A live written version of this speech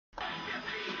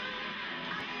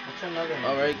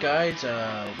Alright guys,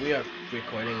 we are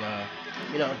recording,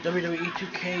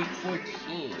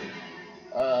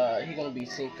 Wwe2k14. He gonna be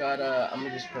Sinkata. I'm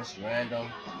gonna just press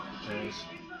random, because,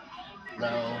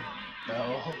 no.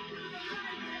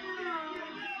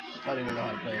 I don't even know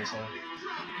how to play this one.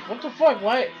 What the fuck,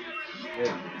 why?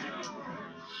 Wait.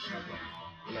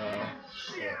 No.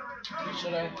 Shit.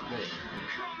 Should I? Wait.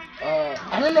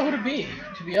 I don't know who to be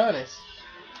honest.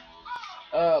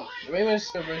 Raymond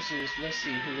versus, let's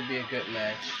see who would be a good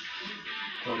match.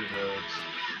 Cody Rhodes.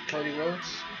 Cody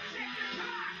Rhodes?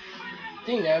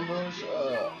 Dean Ambrose,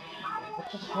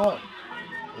 what the fuck?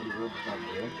 Cody Rhodes is not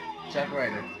good. Zack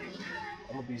Ryder.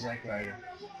 I'm gonna be Zack Ryder.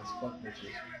 Let's fuck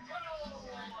bitches.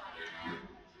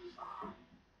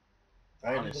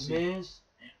 Alright, let's see.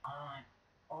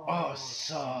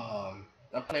 Awesome!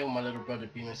 I'm playing with my little brother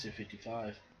Bemis at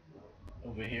 55.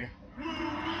 Over here.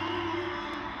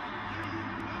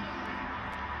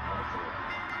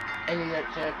 Internet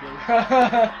champion.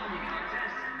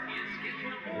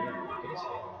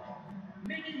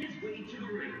 Making his way to the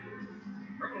ring.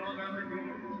 From Long Island,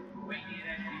 weighing in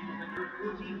at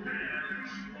 214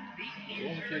 pounds.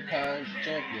 Wwe2k14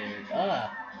 champion.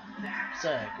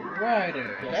 Zack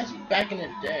Ryder. That's back in the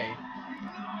day.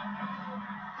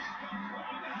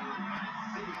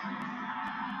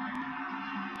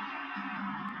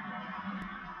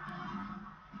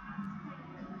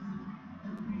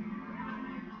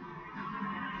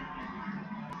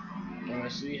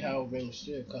 Let's see how Ring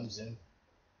Mysterio comes in.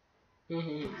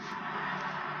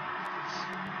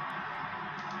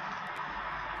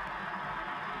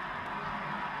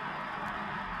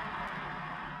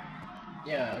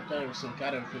 Yeah, I thought it was some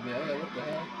kind of figure. I was like, what the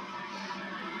hell?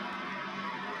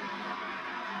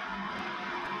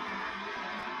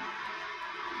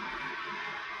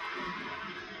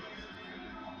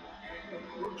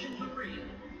 Approaching the ring.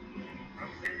 From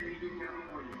San Diego,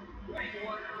 California. Weighing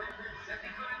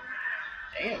 175 pounds.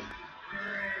 Damn.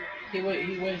 He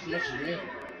weighs as much as me.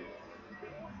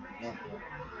 No.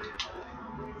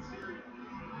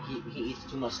 He eats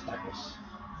too much tacos.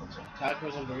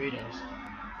 Tacos and burritos.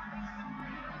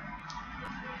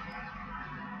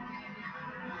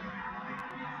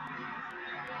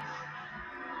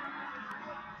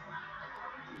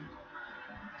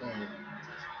 Alright.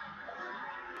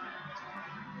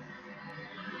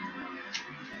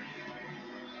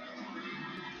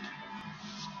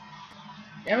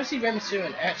 I haven't seen Rey Mysterio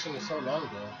in action in so long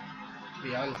ago, to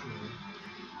be honest with you.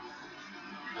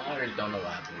 I already don't know what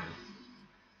happened.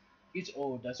 He's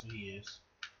old, that's what he is.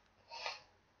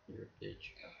 You're a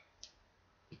bitch.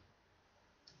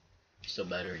 Still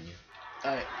better than you.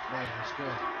 Alright, right,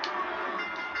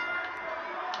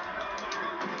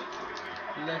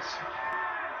 let's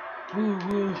go.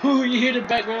 Woo, you hear the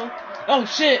background? Oh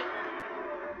shit!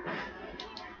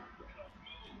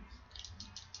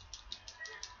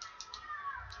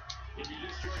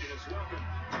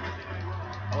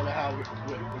 I wonder how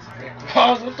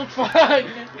what the fuck?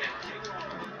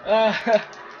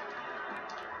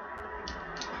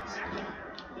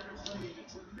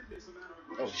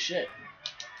 Oh shit.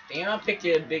 Damn, I picked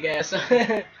you a big ass.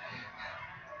 Fuck,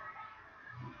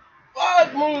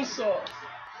 moonsault!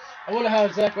 I wonder how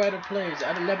Zack Ryder plays.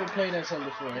 I've never played that song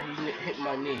before. He hit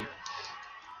my knee.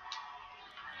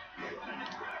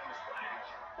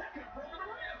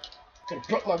 Could've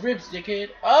broke my ribs, dickhead.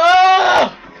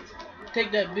 Oh!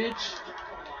 Take that, bitch.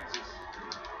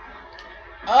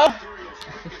 Oh!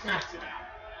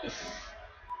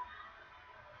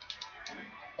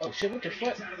 Oh shit, what the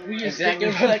fuck? We just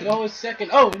exactly for like a whole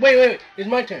second. Oh, wait. It's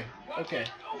my turn. Okay.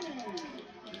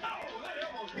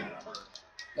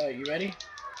 Alright, you ready?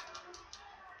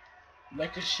 You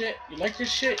like this shit? You like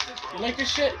this shit? You like this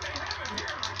shit?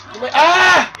 You like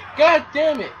God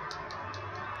damn it!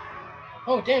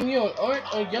 Oh damn, you on orange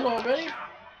or yellow already?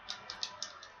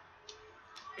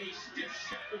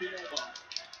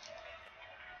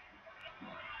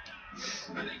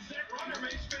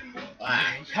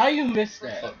 How you missed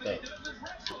that? Fucked up.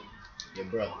 Yeah,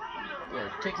 bro. Yeah,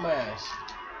 take my ass.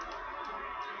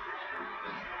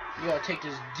 You gotta take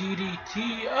this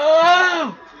DDT.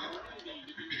 Oh!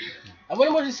 I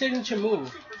wonder what his signature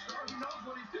move.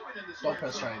 Don't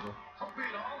press triangle.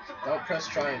 Don't press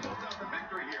triangle.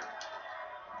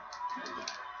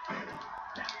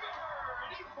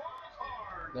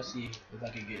 Let's see if I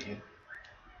can get you.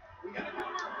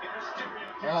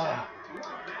 Ah.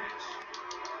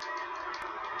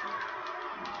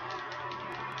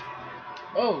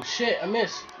 Oh shit, I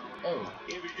missed. Oh.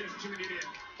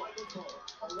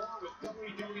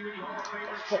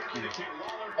 Fuck you.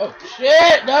 Oh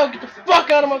shit! No, get the fuck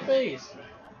out of my face!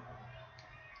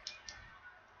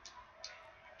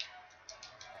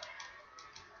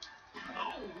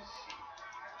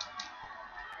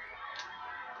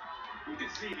 You can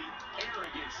see the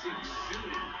arrogance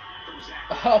exuding from Zach.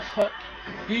 Oh fuck!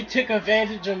 You took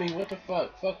advantage of me. What the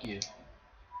fuck? Fuck you.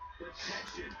 The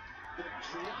tension, the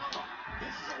drama.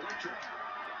 This is electric.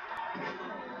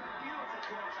 Beautiful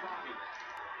crossbody.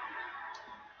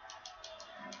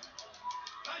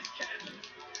 Nice catch.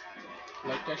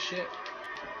 Like that shit?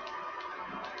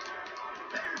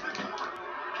 There's the cover.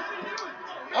 Can he do it?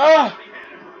 Ah!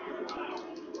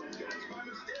 That's by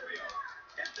Mysterio.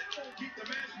 If that won't keep the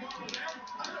masked model down,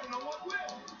 I don't know what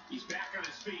will. He's back on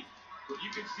his feet, but you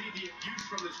can see the abuse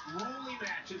from this grueling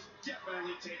match has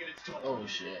definitely taken its toll. Oh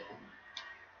shit.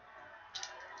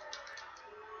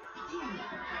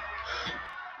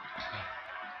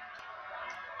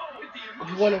 If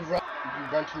you want to run, you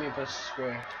run to me and press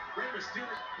square. Rey Mysterio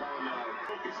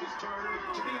focus his turn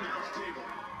to the announce table.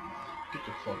 Get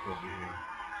the fuck over here.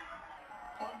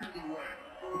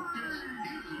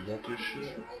 You got this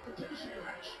shit?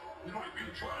 You might be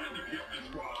trying to get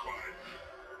disqualified.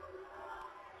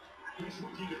 He's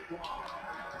looking to block.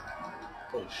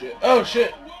 Oh shit. Oh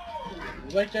shit!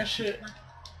 You like that shit?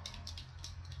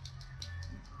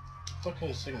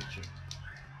 Fucking signature.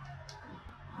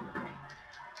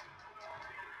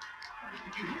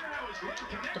 You hear how his leg Get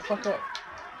connected? the fuck up.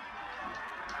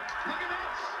 Look at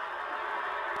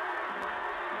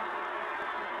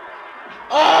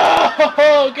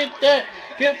Oh! Get that!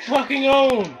 Get fucking on!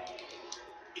 this.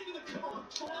 Into the cover.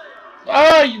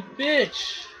 Oh, you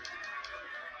bitch!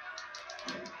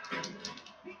 He got it.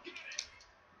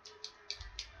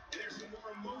 And there's some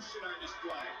more emotion on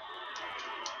display.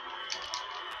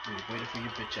 I'm waiting for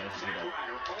your bitch ass to Zack get up.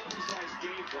 Ryder oversized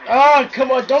game plan. Ah,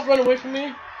 come on! Don't run away from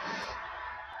me!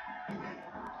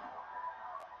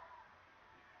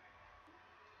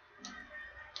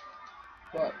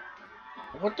 What?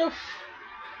 What the f...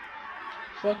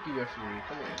 Fuck you, referee.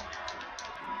 Come here.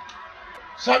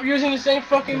 Stop using the same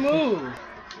fucking move!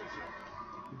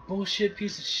 You bullshit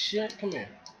piece of shit. Come here.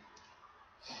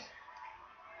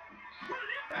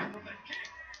 Back from the kick.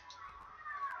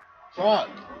 Fuck.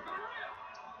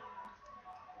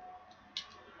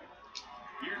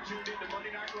 You're tuned into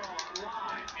Monday Night Raw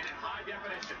live and in high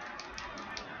definition.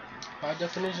 High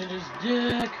definition is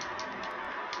dick.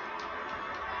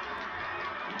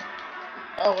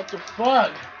 Oh, what the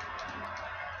fuck?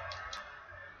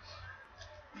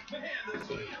 Man, the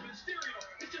speed of Mysterio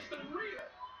is just unreal.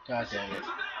 God damn it. It's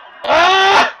now.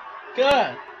 Ah!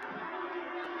 God.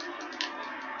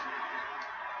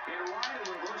 And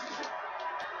Ryder reverses it.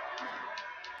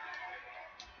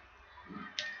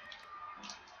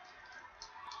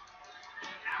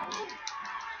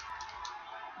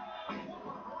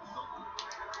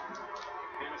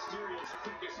 And Mysterio's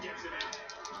quickness gets it out.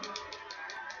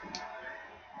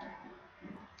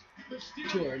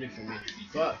 Mysterio, Too early for me. how does he do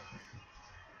Fuck. it?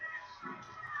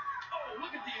 Oh,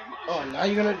 look at the emotion. Oh, now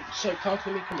you're gonna start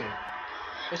talking to me? Come here.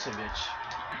 Listen, bitch.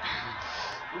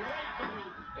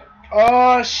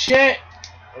 Oh, shit.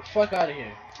 Get the fuck out of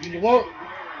here. You won't.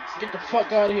 Get the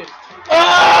fuck out of here.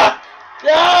 Ah!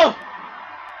 No!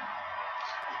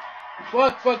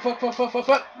 Fuck, fuck, fuck, fuck, fuck, fuck,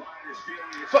 fuck.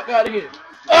 Fuck out of here.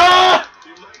 Ah!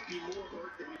 It might be more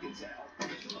hurt than we can tell.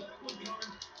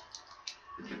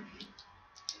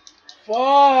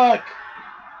 Fuck!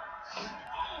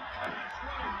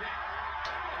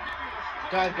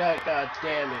 God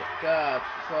damn it. God,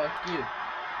 fuck you.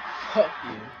 Fuck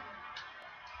you.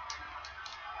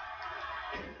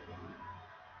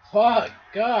 Fuck,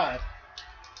 God.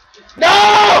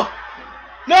 No!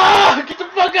 No! Get the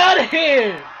fuck out of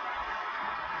here!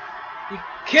 You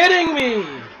kidding me?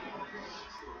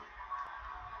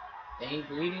 Ain't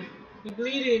bleeding? You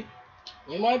bleeding?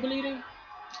 Am I bleeding?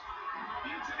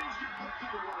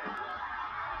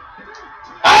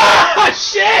 Ah,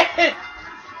 shit!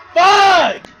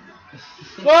 Fuck!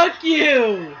 Fuck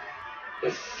you!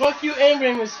 Fuck you,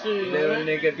 Amber Mysterio. Little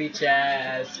nigga bitch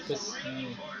ass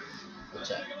pussy.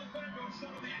 What's up?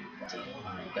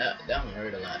 That one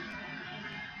hurt a lot.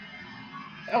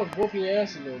 I was whooping your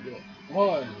ass a little bit.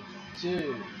 1,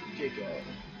 2, kick out.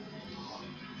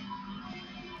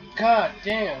 God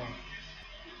damn.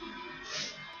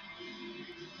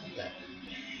 That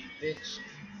bitch.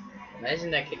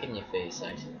 Imagine that kick in your face,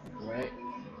 actually. Right?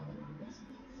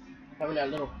 Having that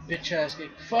little bitch ass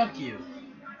kick. Fuck you.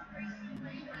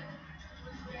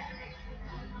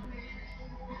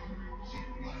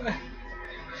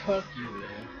 Fuck you,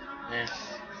 man. Yeah.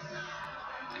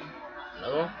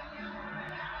 Another one?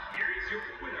 Here's your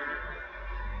winner.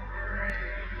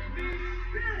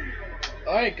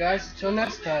 Alright, guys. Until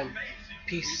next time.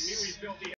 Peace.